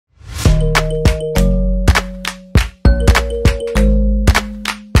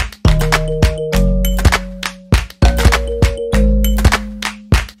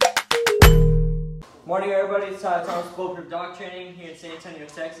Bulletproof Dog Training here in San Antonio,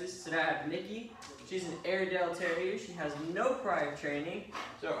 Texas. Today I have Nikki. She's an Airedale Terrier. She has no prior training,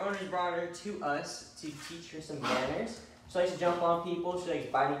 so our owners brought her to us to teach her some manners. She likes to jump on people, she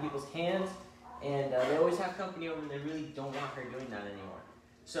likes biting people's hands, and they always have company over and they really don't want her doing that anymore.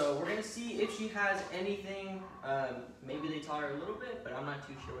 So we're going to see if she has anything. Maybe they taught her a little bit, but I'm not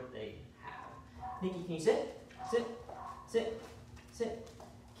too sure what they have. Nikki, can you sit? Sit, sit, sit.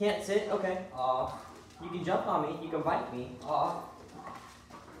 Can't sit? Okay. You can jump on me. You can bite me.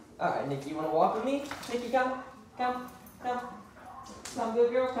 Alright, Nikki, you want to walk with me? Nikki, come. Come. Come. Come,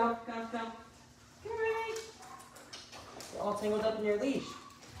 good girl. Come, come, come. Great. You're all tangled up in your leash.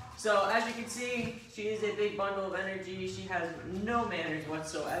 So, as you can see, she is a big bundle of energy. She has no manners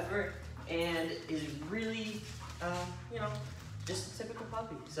whatsoever and is really, just a typical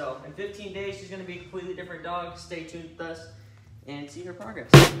puppy. So, in 15 days, she's going to be a completely different dog. Stay tuned with us and see her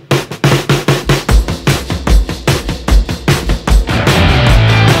progress.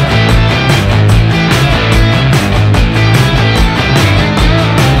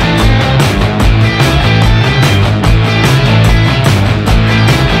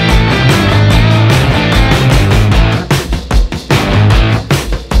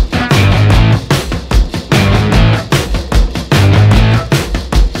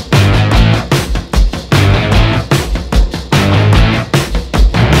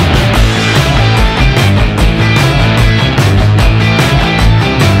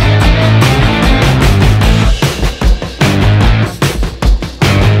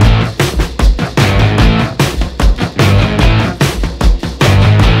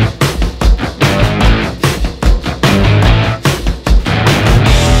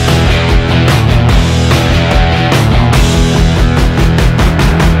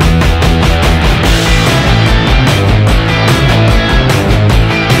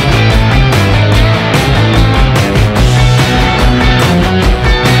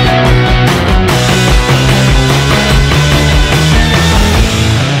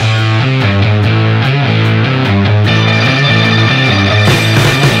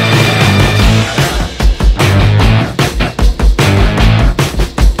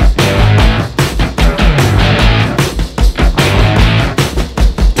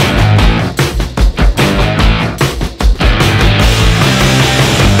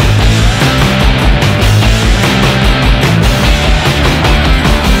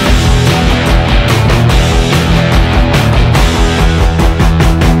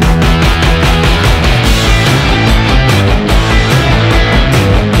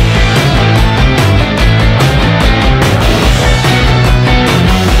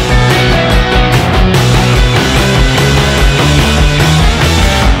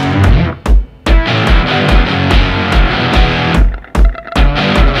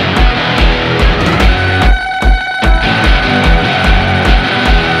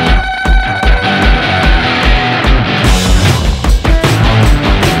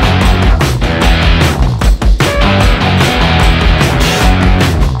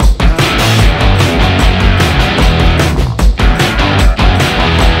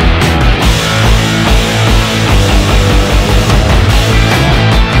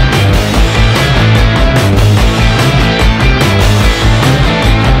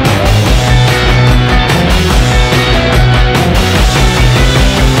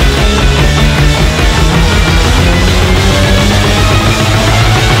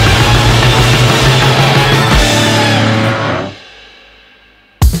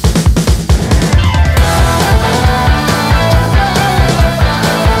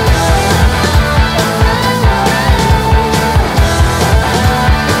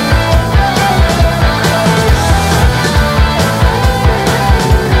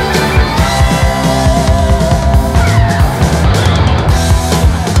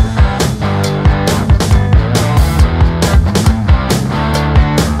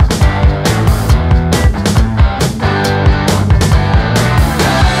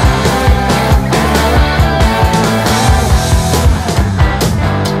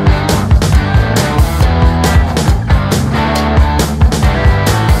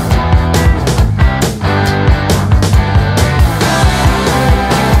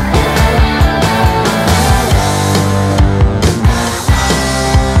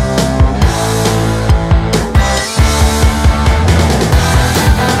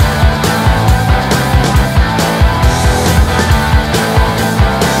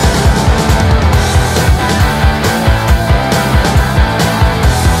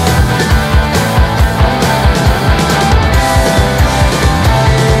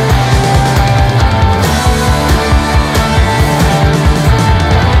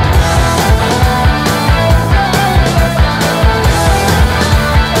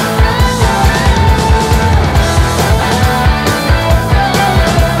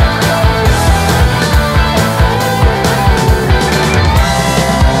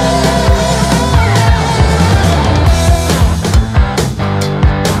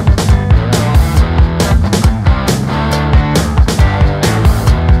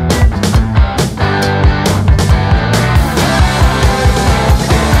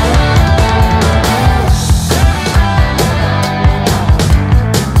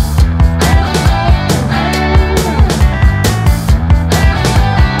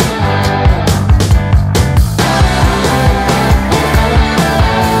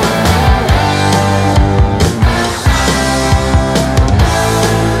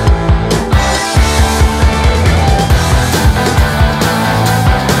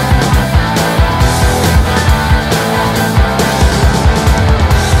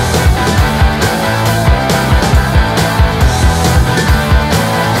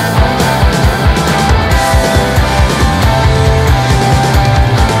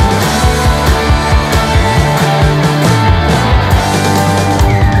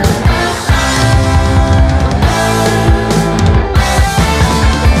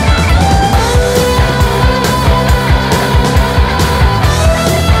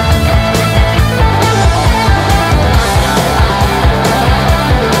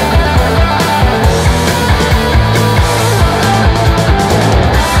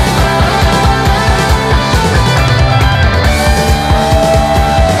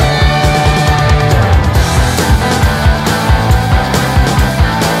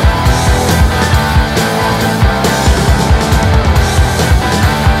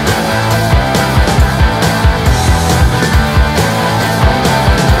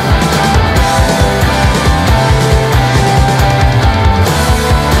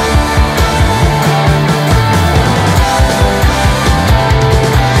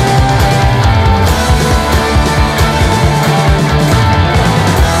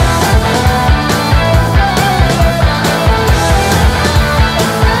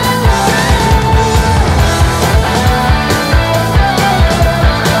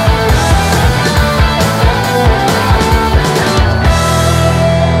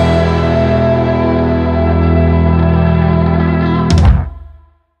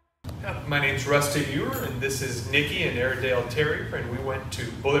 Nikki, an Airedale Terrier, and we went to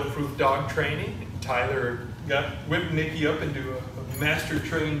Bulletproof Dog Training. Tyler whipped Nikki up into a master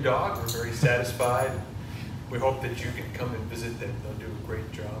trained dog. We're very satisfied. We hope that you can come and visit them. They'll do a great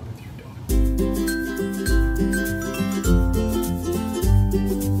job with your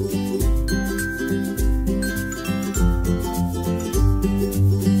dog.